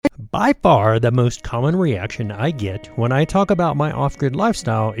By far, the most common reaction I get when I talk about my off-grid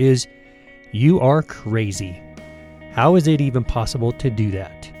lifestyle is, "You are crazy. How is it even possible to do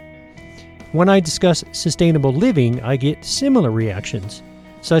that?" When I discuss sustainable living, I get similar reactions,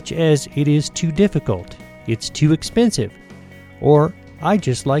 such as "it is too difficult," "it's too expensive," or "I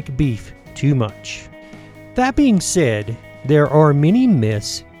just like beef too much." That being said, there are many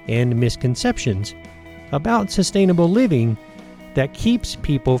myths and misconceptions about sustainable living that keeps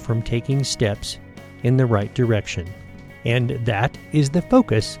people from taking steps in the right direction. And that is the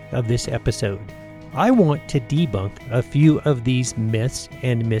focus of this episode. I want to debunk a few of these myths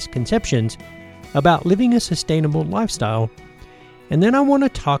and misconceptions about living a sustainable lifestyle, and then I want to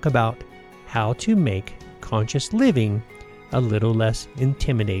talk about how to make conscious living a little less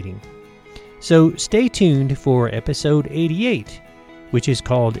intimidating. So stay tuned for episode 88, which is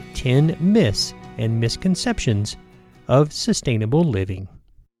called 10 Myths and Misconceptions of Sustainable Living.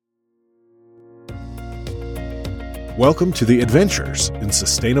 Welcome to the Adventures in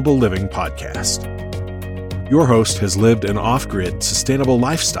Sustainable Living podcast. Your host has lived an off-grid, sustainable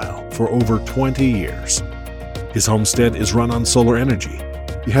lifestyle for over 20 years. His homestead is run on solar energy.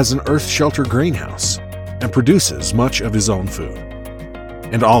 He has an earth shelter greenhouse and produces much of his own food.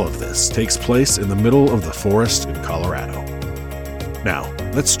 And all of this takes place in the middle of the forest in Colorado. Now,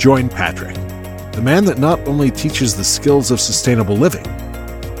 let's join Patrick, the man that not only teaches the skills of sustainable living,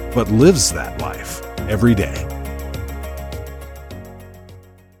 but lives that life every day.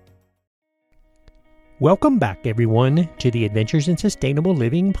 Welcome back, everyone, to the Adventures in Sustainable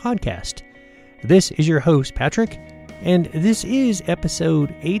Living podcast. This is your host, Patrick, and this is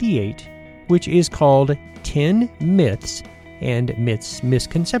episode 88, which is called 10 Myths and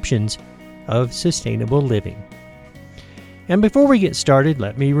Misconceptions of Sustainable Living. And before we get started,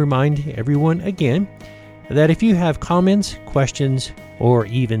 let me remind everyone again that if you have comments, questions, or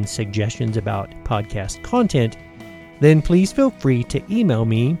even suggestions about podcast content, then please feel free to email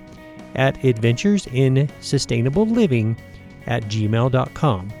me at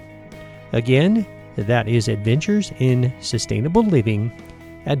adventuresinsustainableliving@gmail.com. Again, that is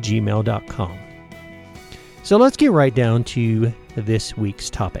adventuresinsustainableliving@gmail.com. So let's get right down to this week's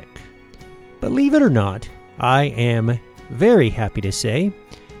topic. Believe it or not, I am very happy to say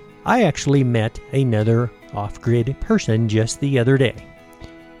I actually met another off-grid person just the other day.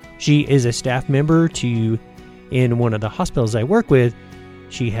 She is a staff member in one of the hospitals I work with.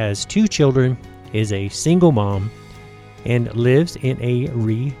 She has 2 children, is a single mom, and lives in a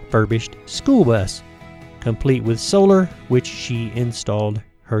refurbished school bus, complete with solar, which she installed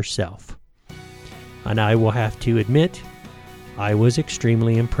herself. And I will have to admit, I was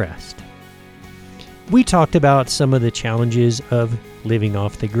extremely impressed. We talked about some of the challenges of living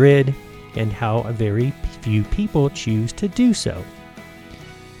off the grid and how very few people choose to do so.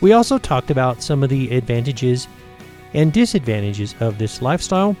 We also talked about some of the advantages and disadvantages of this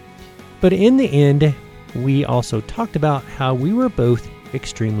lifestyle, but in the end, we also talked about how we were both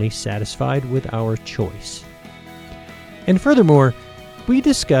extremely satisfied with our choice. And furthermore, we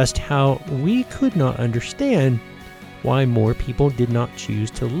discussed how we could not understand why more people did not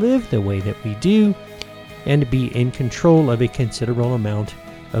choose to live the way that we do and be in control of a considerable amount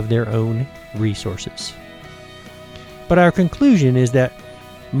of their own resources. But our conclusion is that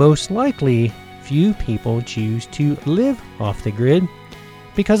most likely few people choose to live off the grid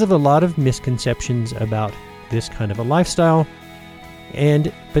because of a lot of misconceptions about this kind of a lifestyle,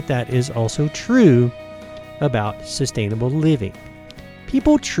 but that is also true about sustainable living.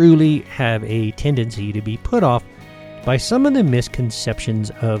 People truly have a tendency to be put off by some of the misconceptions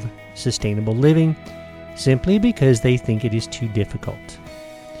of sustainable living simply because they think it is too difficult.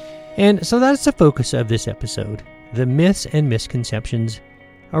 And so that's the focus of this episode, the myths and misconceptions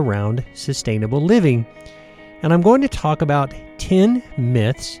around sustainable living. And I'm going to talk about 10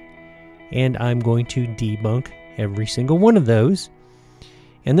 myths, and I'm going to debunk every single one of those.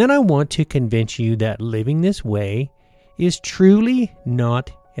 And then I want to convince you that living this way is truly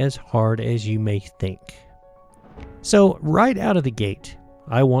not as hard as you may think. So right out of the gate,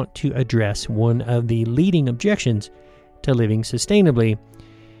 I want to address one of the leading objections to living sustainably,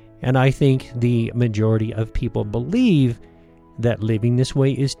 and I think the majority of people believe that living this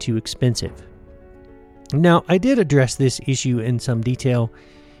way is too expensive. Now, I did address this issue in some detail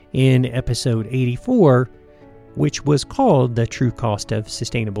in episode 84, which was called The True Cost of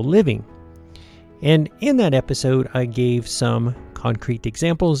Sustainable Living. And in that episode, I gave some concrete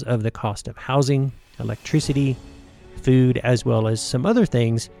examples of the cost of housing, electricity, food, as well as some other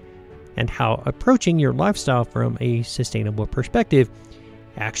things, and how approaching your lifestyle from a sustainable perspective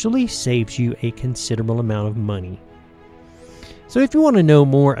actually saves you a considerable amount of money. So if you want to know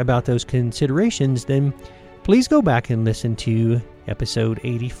more about those considerations, then please go back and listen to episode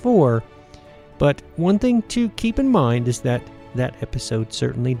 84. But one thing to keep in mind is that that episode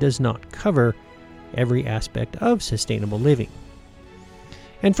certainly does not cover every aspect of sustainable living.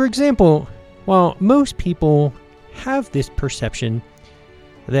 And for example, while most people have this perception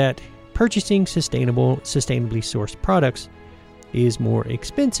that purchasing sustainably sourced products is more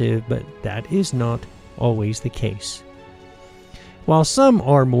expensive, but that is not always the case. While some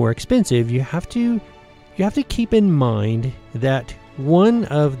are more expensive, you have to keep in mind that one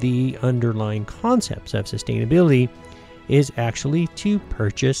of the underlying concepts of sustainability is actually to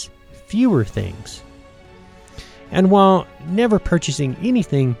purchase fewer things. And while never purchasing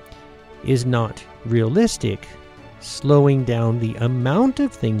anything is not realistic, slowing down the amount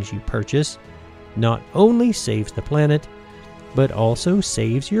of things you purchase not only saves the planet, but also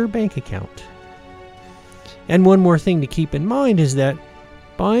saves your bank account. And one more thing to keep in mind is that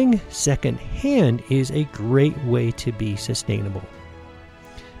buying second-hand is a great way to be sustainable.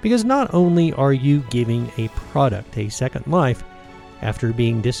 Because not only are you giving a product a second life after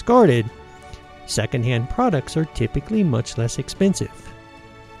being discarded, second-hand products are typically much less expensive.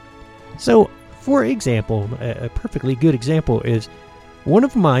 So, for example, a perfectly good example is one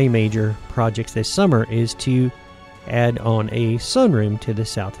of my major projects this summer is to add on a sunroom to the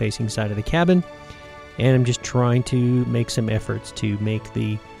south-facing side of the cabin. And I'm just trying to make some efforts to make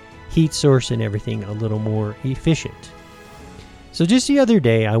the heat source and everything a little more efficient. So just the other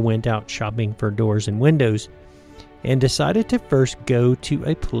day, I went out shopping for doors and windows and decided to first go to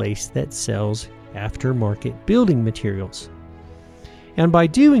a place that sells aftermarket building materials. And by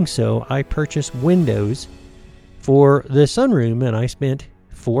doing so, I purchased windows for the sunroom, and I spent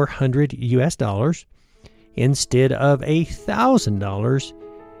 $400 instead of $1,000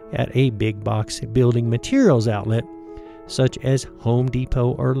 at a big box building materials outlet such as Home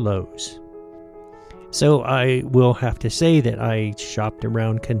Depot or Lowe's. So I will have to say that I shopped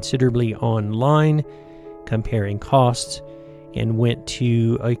around considerably online, comparing costs, and went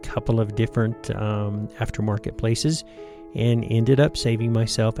to a couple of different aftermarket places and ended up saving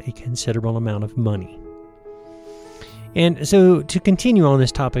myself a considerable amount of money. And so to continue on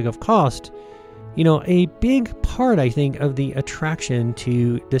this topic of cost, a big part, I think, of the attraction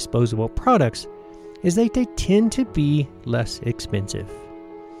to disposable products is that they tend to be less expensive.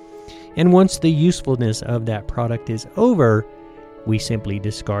 And once the usefulness of that product is over, we simply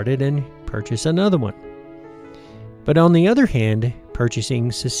discard it and purchase another one. But on the other hand,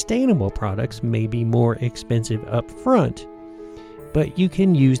 purchasing sustainable products may be more expensive up front, but you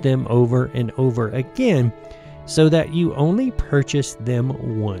can use them over and over again so that you only purchase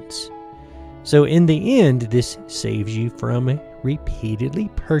them once. So in the end, this saves you from repeatedly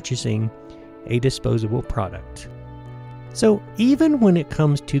purchasing a disposable product. So even when it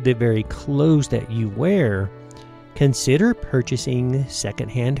comes to the very clothes that you wear, consider purchasing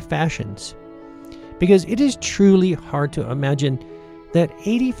secondhand fashions. Because it is truly hard to imagine that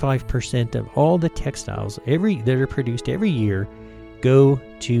 85% of all the textiles that are produced every year go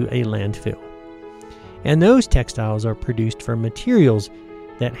to a landfill. And those textiles are produced from materials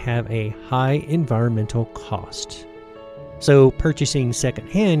that have a high environmental cost. So purchasing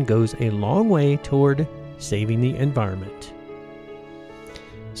secondhand goes a long way toward saving the environment.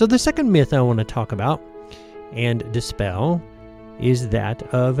 So the second myth I want to talk about and dispel is that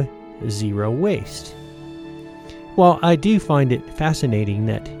of zero waste. While I do find it fascinating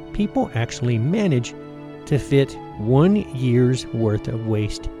that people actually manage to fit 1 year's worth of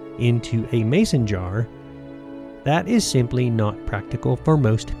waste into a mason jar, that is simply not practical for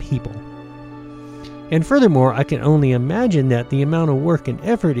most people. And furthermore, I can only imagine that the amount of work and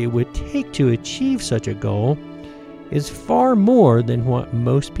effort it would take to achieve such a goal is far more than what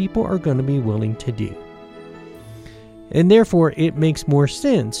most people are going to be willing to do. And therefore, it makes more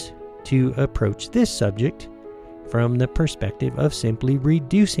sense to approach this subject from the perspective of simply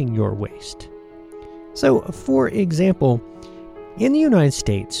reducing your waste. So, for example, in the United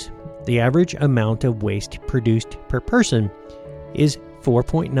States, the average amount of waste produced per person is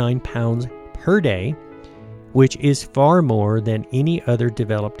 4.9 pounds per day, which is far more than any other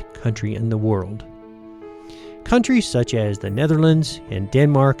developed country in the world. Countries such as the Netherlands and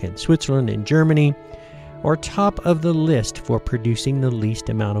Denmark and Switzerland and Germany are top of the list for producing the least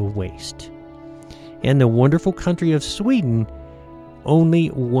amount of waste. And the wonderful country of Sweden,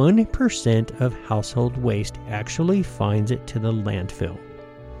 only 1% of household waste actually finds it to the landfill.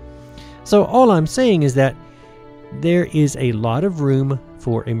 So all I'm saying is that there is a lot of room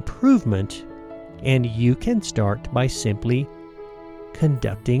for improvement, and you can start by simply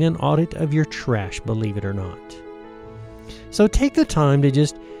conducting an audit of your trash, believe it or not. So take the time to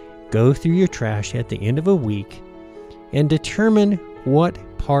just go through your trash at the end of a week and determine what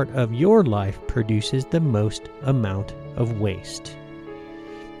part of your life produces the most amount of waste.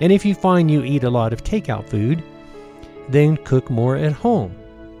 And if you find you eat a lot of takeout food, then cook more at home.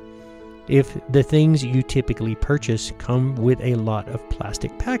 If the things you typically purchase come with a lot of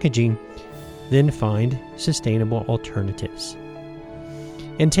plastic packaging, then find sustainable alternatives.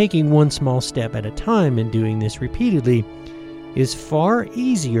 And taking one small step at a time and doing this repeatedly is far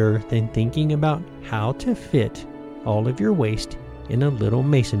easier than thinking about how to fit all of your waste in a little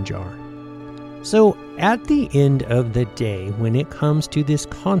mason jar. So at the end of the day, when it comes to this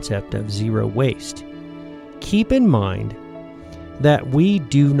concept of zero waste, keep in mind that we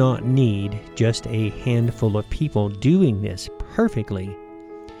do not need just a handful of people doing this perfectly.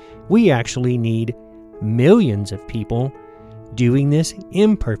 We actually need millions of people doing this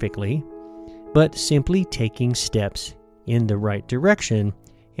imperfectly, but simply taking steps in the right direction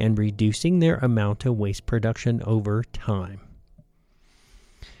and reducing their amount of waste production over time.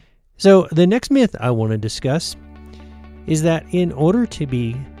 So the next myth I want to discuss is that in order to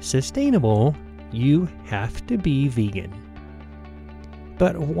be sustainable, you have to be vegan.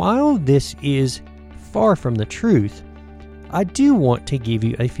 But while this is far from the truth, I do want to give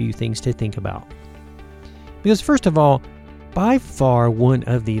you a few things to think about. Because first of all, by far one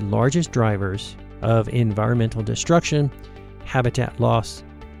of the largest drivers of environmental destruction, habitat loss,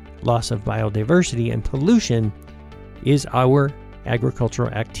 loss of biodiversity, and pollution is our agricultural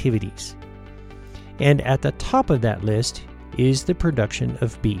activities. And at the top of that list is the production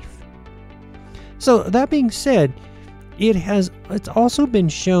of beef. So that being said, it's also been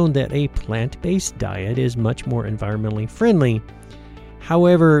shown that a plant-based diet is much more environmentally friendly.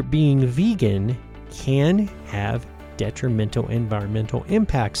 However, being vegan can have detrimental environmental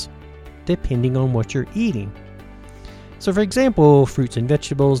impacts depending on what you're eating. So for example, fruits and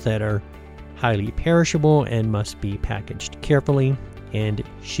vegetables that are highly perishable and must be packaged carefully and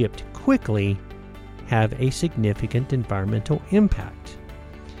shipped quickly have a significant environmental impact.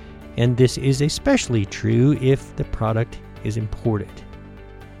 And this is especially true if the product is imported.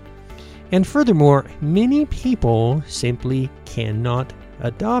 And furthermore, many people simply cannot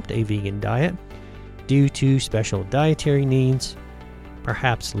adopt a vegan diet due to special dietary needs,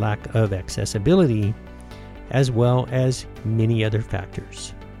 perhaps lack of accessibility, as well as many other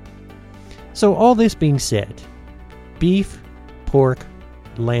factors. So all this being said, beef, pork,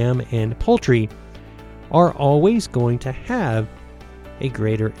 lamb, and poultry are always going to have a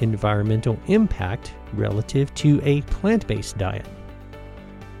greater environmental impact relative to a plant-based diet.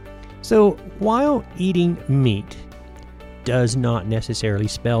 So while eating meat does not necessarily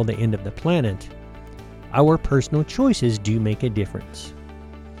spell the end of the planet, our personal choices do make a difference.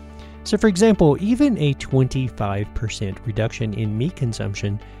 So for example, even a 25% reduction in meat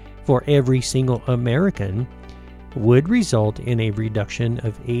consumption for every single American would result in a reduction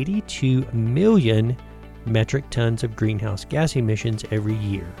of 82 million metric tons of greenhouse gas emissions every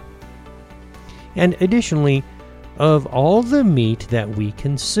year. And additionally, of all the meat that we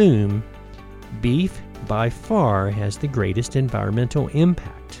consume, beef by far has the greatest environmental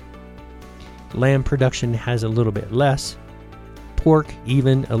impact. Lamb production has a little bit less, pork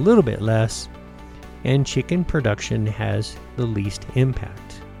even a little bit less, and chicken production has the least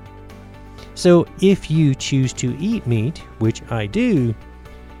impact. So if you choose to eat meat, which I do,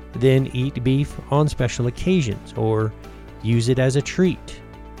 then eat beef on special occasions or use it as a treat.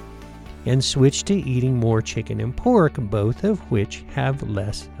 And switch to eating more chicken and pork, both of which have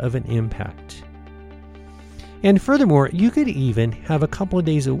less of an impact. And furthermore, you could even have a couple of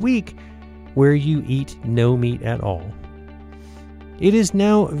days a week where you eat no meat at all. It is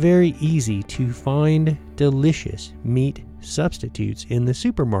now very easy to find delicious meat substitutes in the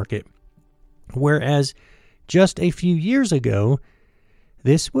supermarket, whereas just a few years ago,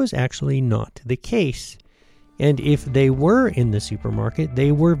 this was actually not the case, and if they were in the supermarket,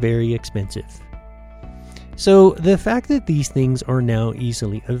 they were very expensive. So the fact that these things are now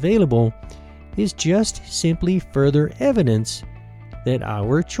easily available is just simply further evidence that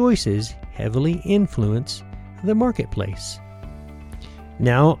our choices heavily influence the marketplace.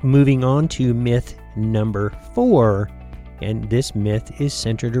 Now moving on to myth number 4, and this myth is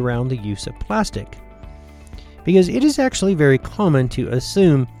centered around the use of plastic. Because it is actually very common to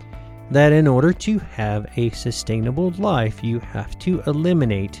assume that in order to have a sustainable life, you have to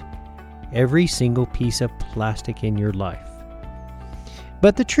eliminate every single piece of plastic in your life.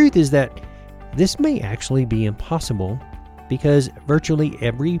 But the truth is that this may actually be impossible because virtually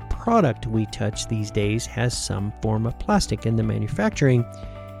every product we touch these days has some form of plastic in the manufacturing,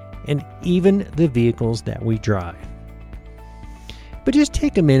 and even the vehicles that we drive. But just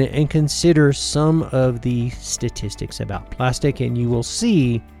take a minute and consider some of the statistics about plastic, and you will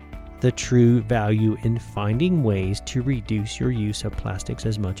see the true value in finding ways to reduce your use of plastics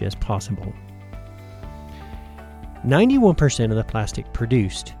as much as possible. 91% of the plastic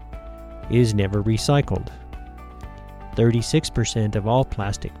produced is never recycled. 36% of all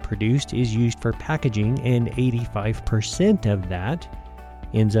plastic produced is used for packaging, and 85% of that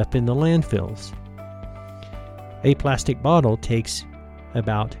ends up in the landfills. A plastic bottle takes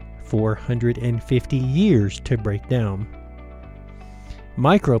about 450 years to break down.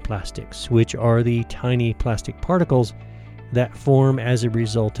 Microplastics, which are the tiny plastic particles that form as a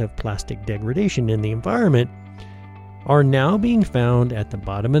result of plastic degradation in the environment, are now being found at the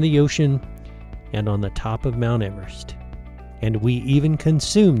bottom of the ocean and on the top of Mount Everest. And we even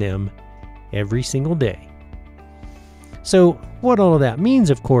consume them every single day. So what all of that means,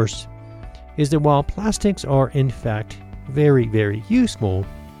 of course, is that while plastics are in fact very, very useful,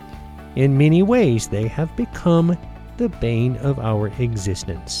 in many ways they have become the bane of our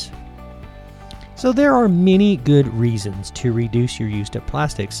existence. So there are many good reasons to reduce your use of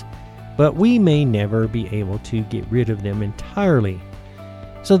plastics, but we may never be able to get rid of them entirely.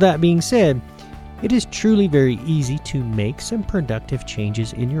 So that being said, it is truly very easy to make some productive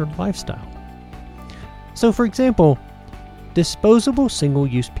changes in your lifestyle. So for example, disposable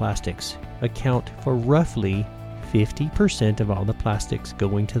single-use plastics account for roughly 50% of all the plastics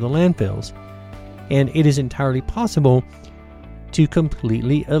going to the landfills, and it is entirely possible to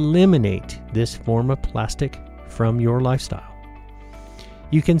completely eliminate this form of plastic from your lifestyle.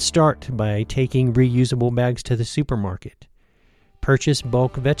 You can start by taking reusable bags to the supermarket. Purchase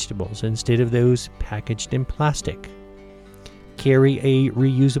bulk vegetables instead of those packaged in plastic. Carry a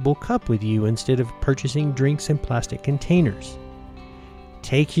reusable cup with you instead of purchasing drinks in plastic containers.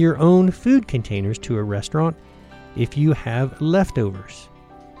 Take your own food containers to a restaurant if you have leftovers.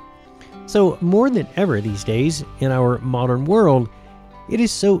 So more than ever these days in our modern world, it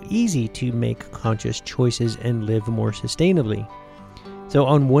is so easy to make conscious choices and live more sustainably. So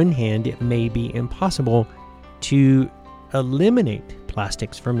on one hand, it may be impossible to eliminate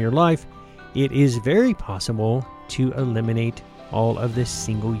plastics from your life. It is very possible to eliminate all of the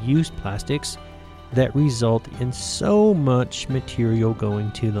single-use plastics that result in so much material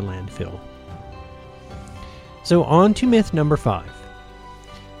going to the landfill. So on to myth number 5.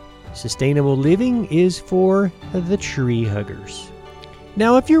 Sustainable living is for the tree huggers.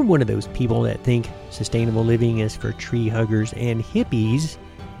 Now, if you're one of those people that think sustainable living is for tree huggers and hippies,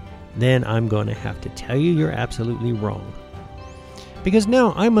 then I'm going to have to tell you you're absolutely wrong. Because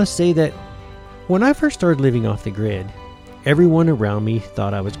now I must say that when I first started living off the grid, everyone around me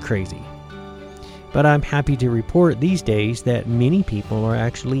thought I was crazy. But I'm happy to report these days that many people are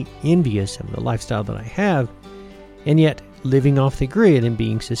actually envious of the lifestyle that I have, and yet living off the grid and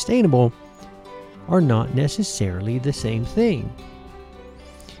being sustainable are not necessarily the same thing.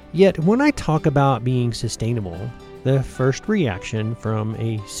 Yet when I talk about being sustainable, the first reaction from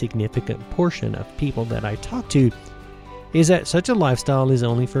a significant portion of people that I talk to is that such a lifestyle is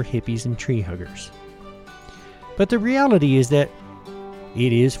only for hippies and tree huggers. But the reality is that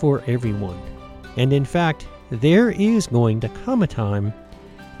it is for everyone. And in fact, there is going to come a time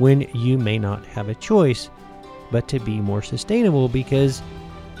when you may not have a choice but to be more sustainable because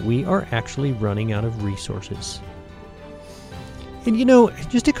we are actually running out of resources. And you know,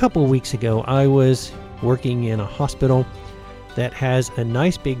 just a couple of weeks ago, I was working in a hospital that has a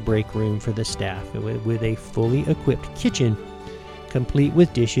nice big break room for the staff with a fully equipped kitchen, complete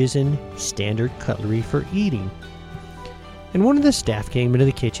with dishes and standard cutlery for eating. And one of the staff came into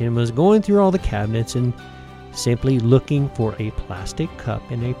the kitchen and was going through all the cabinets and simply looking for a plastic cup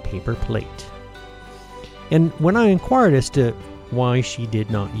and a paper plate. And when I inquired as to why she did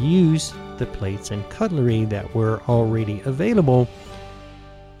not use the plates and cutlery that were already available,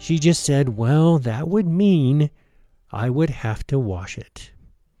 she just said, well, that would mean I would have to wash it.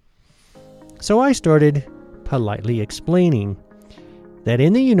 So I started politely explaining that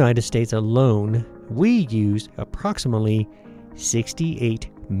in the United States alone, we use approximately 68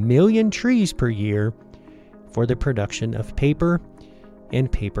 million trees per year for the production of paper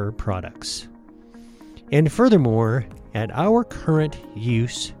and paper products. And furthermore, at our current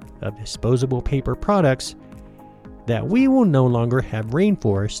use of disposable paper products, that we will no longer have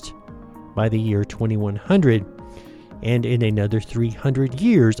rainforests by the year 2100, and in another 300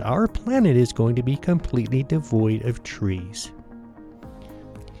 years, our planet is going to be completely devoid of trees.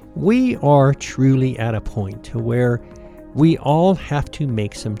 We are truly at a point where we all have to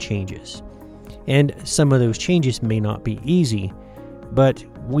make some changes. And some of those changes may not be easy, but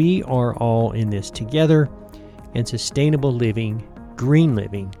we are all in this together, and sustainable living green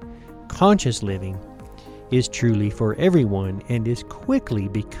living, conscious living, is truly for everyone and is quickly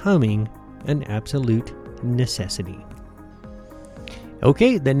becoming an absolute necessity.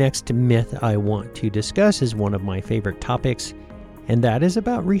 Okay, the next myth I want to discuss is one of my favorite topics, and that is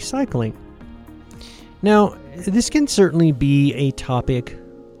about recycling. Now, this can certainly be a topic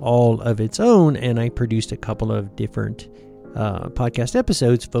all of its own, and I produced a couple of different podcast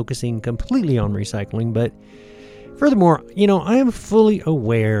episodes focusing completely on recycling, but furthermore, I am fully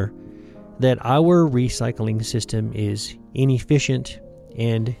aware that our recycling system is inefficient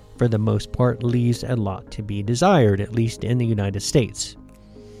and, for the most part, leaves a lot to be desired, at least in the United States.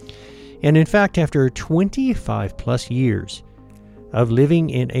 And in fact, after 25 plus years of living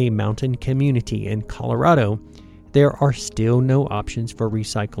in a mountain community in Colorado, there are still no options for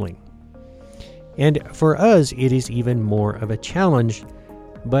recycling. And for us, it is even more of a challenge,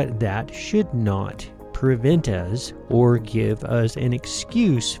 but that should not prevent us or give us an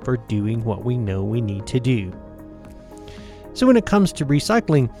excuse for doing what we know we need to do. So when it comes to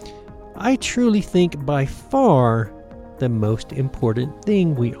recycling, I truly think by far the most important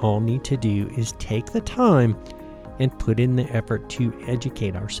thing we all need to do is take the time and put in the effort to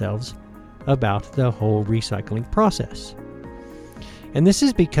educate ourselves about the whole recycling process. And this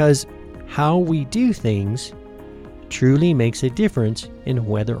is because how we do things truly makes a difference in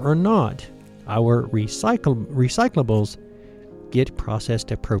whether or not our recyclables get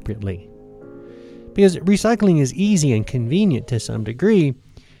processed appropriately. Because recycling is easy and convenient to some degree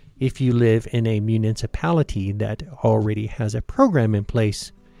if you live in a municipality that already has a program in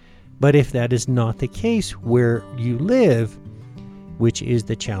place. But if that is not the case where you live, which is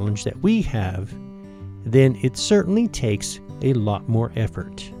the challenge that we have, then it certainly takes a lot more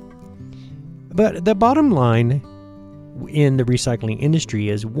effort. But the bottom line in the recycling industry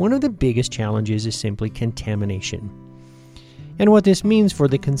is one of the biggest challenges is simply contamination. And what this means for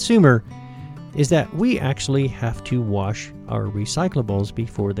the consumer is that we actually have to wash our recyclables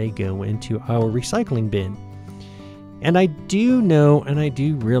before they go into our recycling bin. And I do know and I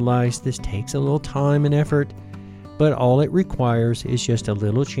do realize this takes a little time and effort, but all it requires is just a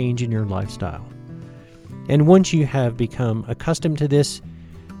little change in your lifestyle. And once you have become accustomed to this,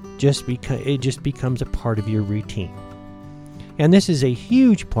 it just becomes a part of your routine. And this is a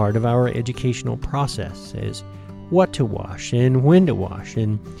huge part of our educational process, is what to wash and when to wash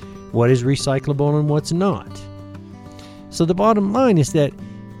and what is recyclable and what's not. So the bottom line is that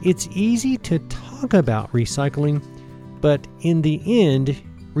it's easy to talk about recycling, but in the end,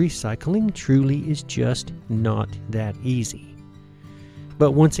 recycling truly is just not that easy.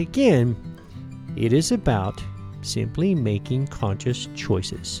 But once again, it is about simply making conscious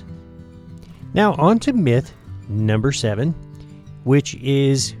choices. Now on to myth number 7, which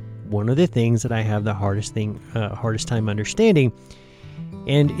is one of the things that I have the hardest time understanding,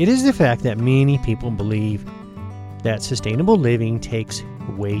 and it is the fact that many people believe that sustainable living takes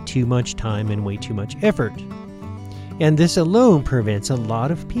way too much time and way too much effort. And this alone prevents a lot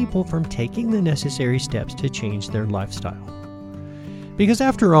of people from taking the necessary steps to change their lifestyle. Because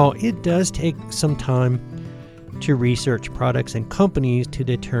after all, it does take some time to research products and companies to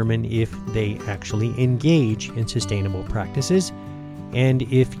determine if they actually engage in sustainable practices and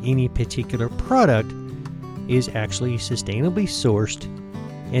if any particular product is actually sustainably sourced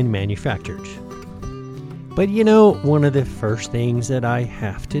and manufactured. But one of the first things that I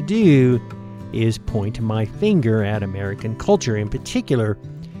have to do is point my finger at American culture in particular,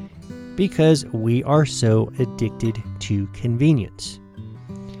 because we are so addicted to convenience.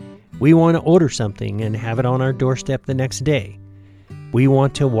 We want to order something and have it on our doorstep the next day. We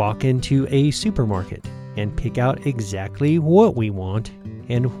want to walk into a supermarket and pick out exactly what we want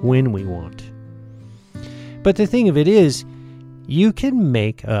and when we want. But the thing of it is, you can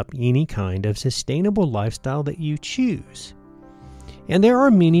make up any kind of sustainable lifestyle that you choose. And there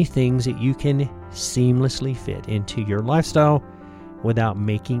are many things that you can seamlessly fit into your lifestyle without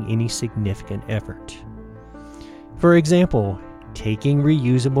making any significant effort. For example, taking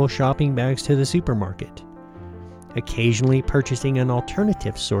reusable shopping bags to the supermarket, occasionally purchasing an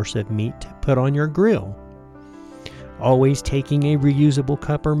alternative source of meat to put on your grill, always taking a reusable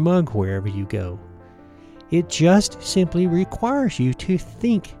cup or mug wherever you go. It just simply requires you to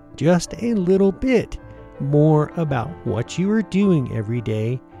think just a little bit more about what you are doing every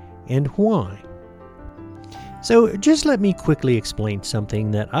day and why. So just let me quickly explain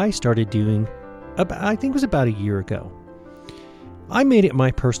something that I started doing I think it was about a year ago. I made it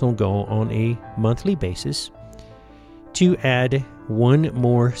my personal goal on a monthly basis to add one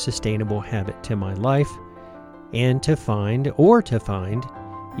more sustainable habit to my life and to find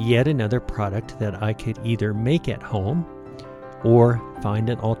yet another product that I could either make at home or find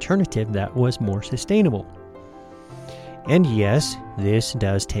an alternative that was more sustainable. And yes, this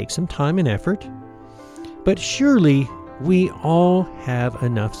does take some time and effort, but surely we all have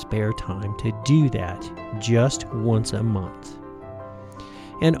enough spare time to do that just once a month.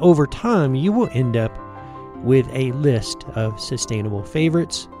 And over time, you will end up with a list of sustainable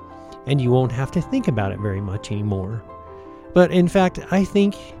favorites, and you won't have to think about it very much anymore. But in fact, I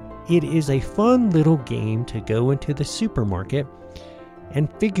think it is a fun little game to go into the supermarket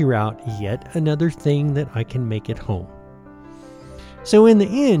and figure out yet another thing that I can make at home. So in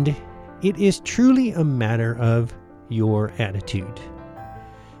the end, it is truly a matter of your attitude.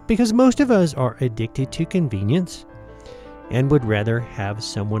 Because most of us are addicted to convenience and would rather have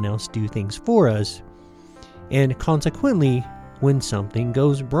someone else do things for us. And consequently, when something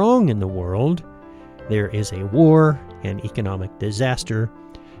goes wrong in the world, there is a war, an economic disaster,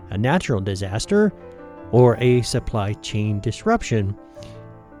 a natural disaster, or a supply chain disruption,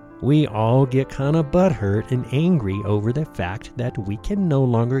 we all get kind of butthurt and angry over the fact that we can no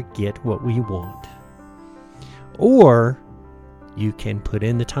longer get what we want. Or you can put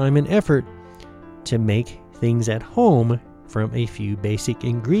in the time and effort to make things at home from a few basic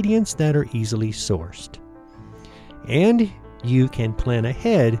ingredients that are easily sourced. And you can plan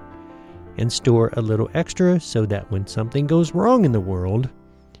ahead and store a little extra so that when something goes wrong in the world,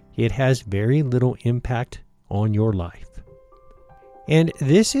 it has very little impact on your life. And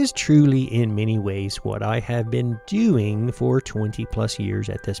this is truly in many ways what I have been doing for 20 plus years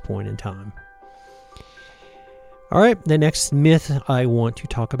at this point in time. All right, the next myth I want to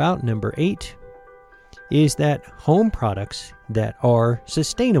talk about, number 8, is that home products that are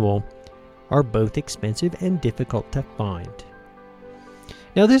sustainable are both expensive and difficult to find.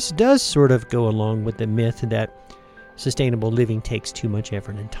 Now, this does sort of go along with the myth that sustainable living takes too much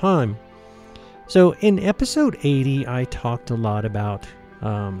effort and time. So in episode 80, I talked a lot about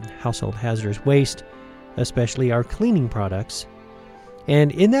household hazardous waste, especially our cleaning products.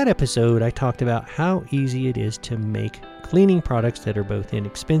 And in that episode, I talked about how easy it is to make cleaning products that are both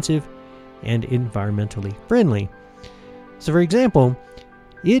inexpensive and environmentally friendly. So for example,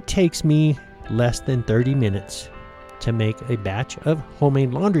 it takes me less than 30 minutes to make a batch of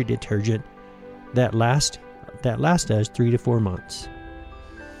homemade laundry detergent that lasts us 3 to 4 months.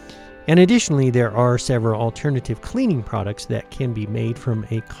 And additionally, there are several alternative cleaning products that can be made from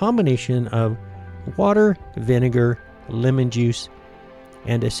a combination of water, vinegar, lemon juice,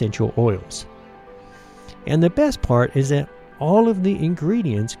 and essential oils. And the best part is that all of the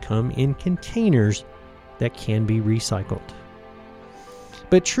ingredients come in containers that can be recycled.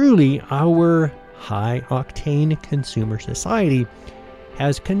 But truly, our high-octane consumer society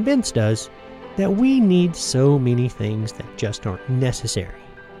has convinced us that we need so many things that just aren't necessary.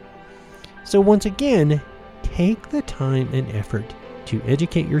 So once again, take the time and effort to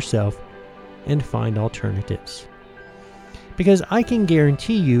educate yourself and find alternatives. Because I can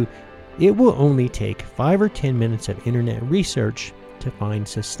guarantee you, it will only take 5 or 10 minutes of internet research to find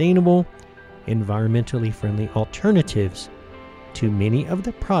sustainable, environmentally friendly alternatives to many of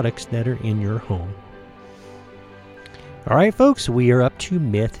the products that are in your home. All right, folks, we are up to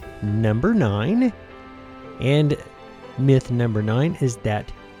myth number 9. And myth number 9 is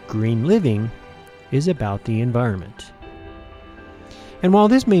that green living is about the environment. And while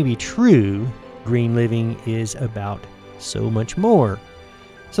this may be true, green living is about so much more.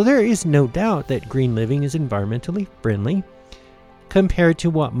 So there is no doubt that green living is environmentally friendly compared to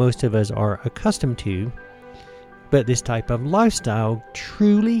what most of us are accustomed to. But this type of lifestyle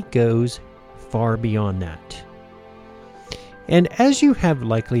truly goes far beyond that. And as you have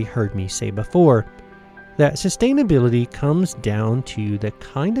likely heard me say before, that sustainability comes down to the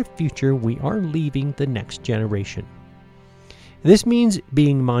kind of future we are leaving the next generation. This means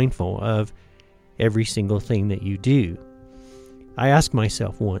being mindful of every single thing that you do. I asked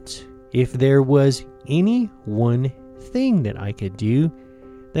myself once if there was any one thing that I could do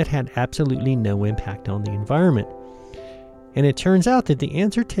that had absolutely no impact on the environment. And it turns out that the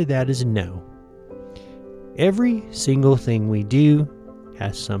answer to that is no. Every single thing we do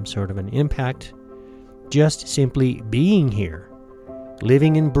has some sort of an impact. Just simply being here,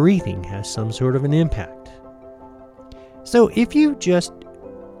 living and breathing has some sort of an impact. So if you just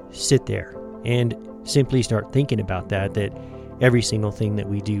sit there and simply start thinking about that every single thing that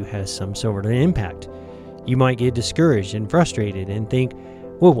we do has some sort of an impact, you might get discouraged and frustrated and think,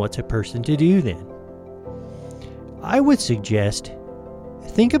 well, what's a person to do then? I would suggest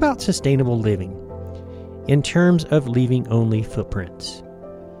think about sustainable living in terms of leaving only footprints.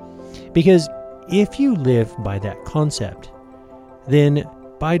 Because if you live by that concept, then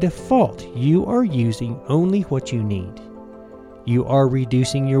by default you are using only what you need. You are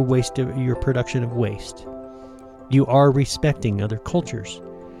reducing your production of waste. You are respecting other cultures.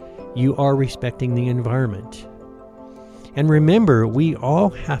 You are respecting the environment. And remember, we all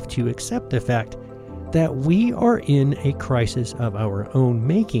have to accept the fact that we are in a crisis of our own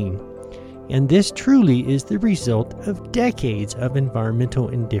making, and this truly is the result of decades of environmental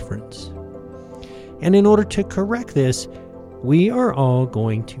indifference. And in order to correct this, we are all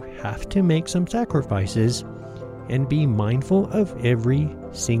going to have to make some sacrifices and be mindful of every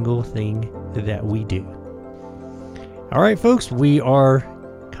single thing that we do. All right, folks, we are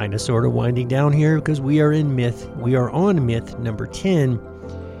kind of sort of winding down here because we are on myth number 10,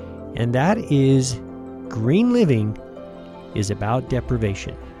 and that is green living is about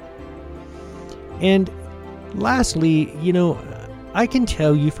deprivation. And lastly, I can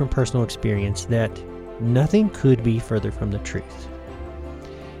tell you from personal experience that nothing could be further from the truth.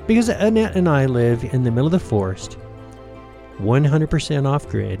 Because Annette and I live in the middle of the forest, 100%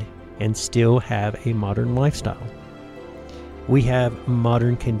 off-grid, and still have a modern lifestyle. We have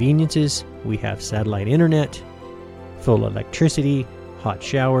modern conveniences, we have satellite internet, full electricity, hot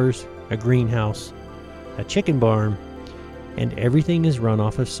showers, a greenhouse, a chicken barn, and everything is run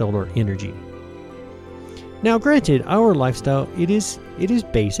off of solar energy. Now granted, our lifestyle, it is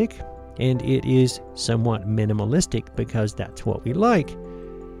basic, and it is somewhat minimalistic because that's what we like,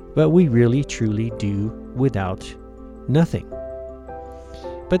 but we really truly do without nothing.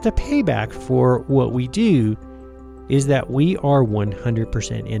 But the payback for what we do is that we are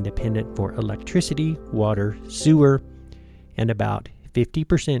 100% independent for electricity, water, sewer, and about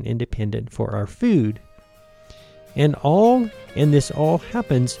 50% independent for our food. And this all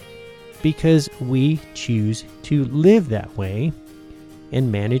happens because we choose to live that way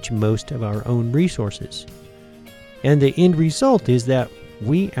and manage most of our own resources. And the end result is that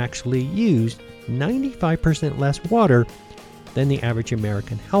we actually use 95% less water than the average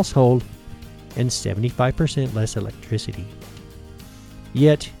American household and 75% less electricity.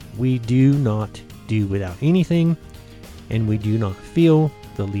 Yet we do not do without anything, and we do not feel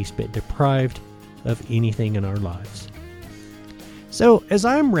the least bit deprived of anything in our lives. So as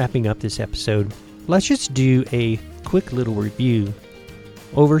I'm wrapping up this episode, let's just do a quick little review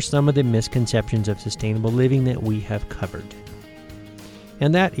over some of the misconceptions of sustainable living that we have covered.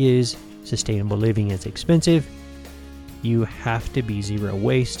 And that is, sustainable living is expensive, you have to be zero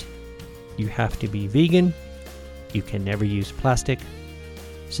waste, you have to be vegan, you can never use plastic,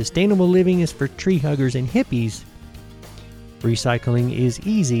 sustainable living is for tree huggers and hippies, recycling is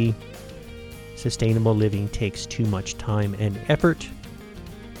easy, sustainable living takes too much time and effort,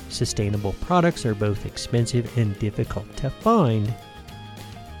 sustainable products are both expensive and difficult to find,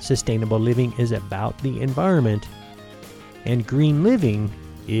 sustainable living is about the environment, and green living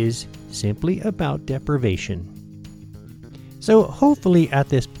is simply about deprivation. So hopefully at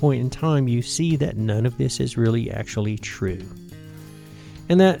this point in time you see that none of this is really actually true,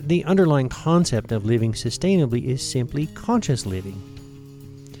 and that the underlying concept of living sustainably is simply conscious living.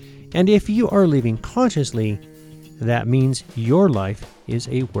 And if you are living consciously, that means your life is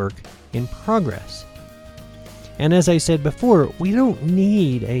a work in progress. And as I said before, we don't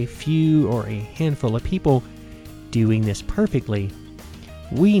need a few or a handful of people doing this perfectly.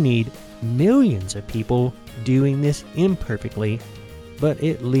 We need millions of people doing this imperfectly, but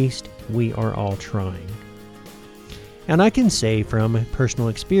at least we are all trying. And I can say from personal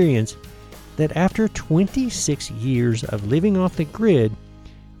experience that after 26 years of living off the grid,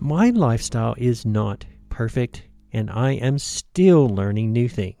 my lifestyle is not perfect, and I am still learning new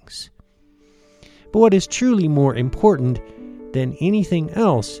things. But what is truly more important than anything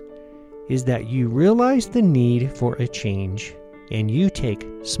else is that you realize the need for a change, and you take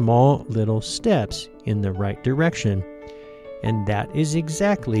small little steps in the right direction. And that is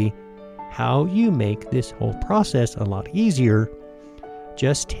exactly how you make this whole process a lot easier,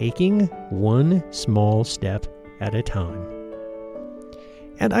 just taking one small step at a time.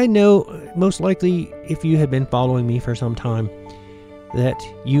 And I know most likely if you have been following me for some time that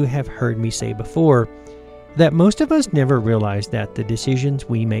you have heard me say before that most of us never realize that the decisions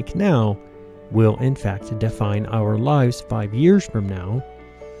we make now will in fact define our lives 5 years from now.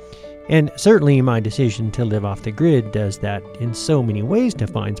 And certainly my decision to live off the grid does that in so many ways,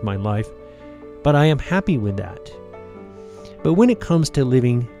 defines my life, but I am happy with that. But when it comes to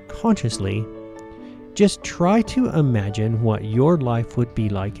living consciously, just try to imagine what your life would be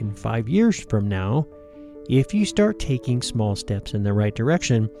like in 5 years from now if you start taking small steps in the right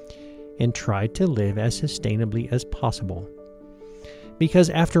direction and try to live as sustainably as possible. Because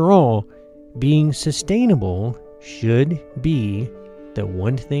after all, being sustainable should be the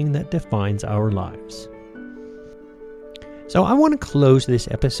one thing that defines our lives. So I want to close this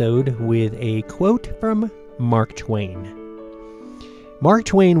episode with a quote from Mark Twain. Mark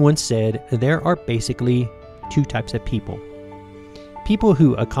Twain once said, "There are basically two types of people. People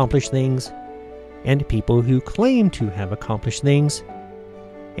who accomplish things and people who claim to have accomplished things.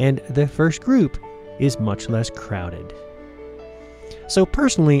 And the first group is much less crowded." So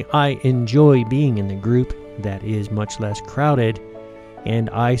personally, I enjoy being in the group that is much less crowded, and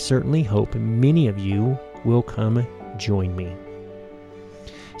I certainly hope many of you will come join me.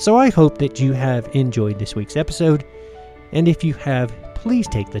 So I hope that you have enjoyed this week's episode, and if you have, please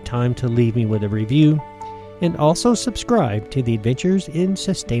take the time to leave me with a review, and also subscribe to the Adventures in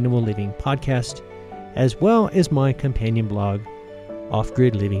Sustainable Living podcast, as well as my companion blog,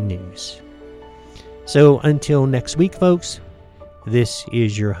 Off-Grid Living News. So until next week, folks, this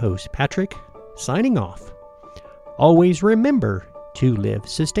is your host, Patrick, signing off. Always remember to live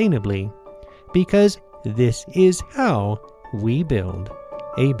sustainably, because this is how we build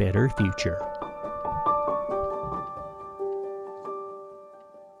a better future.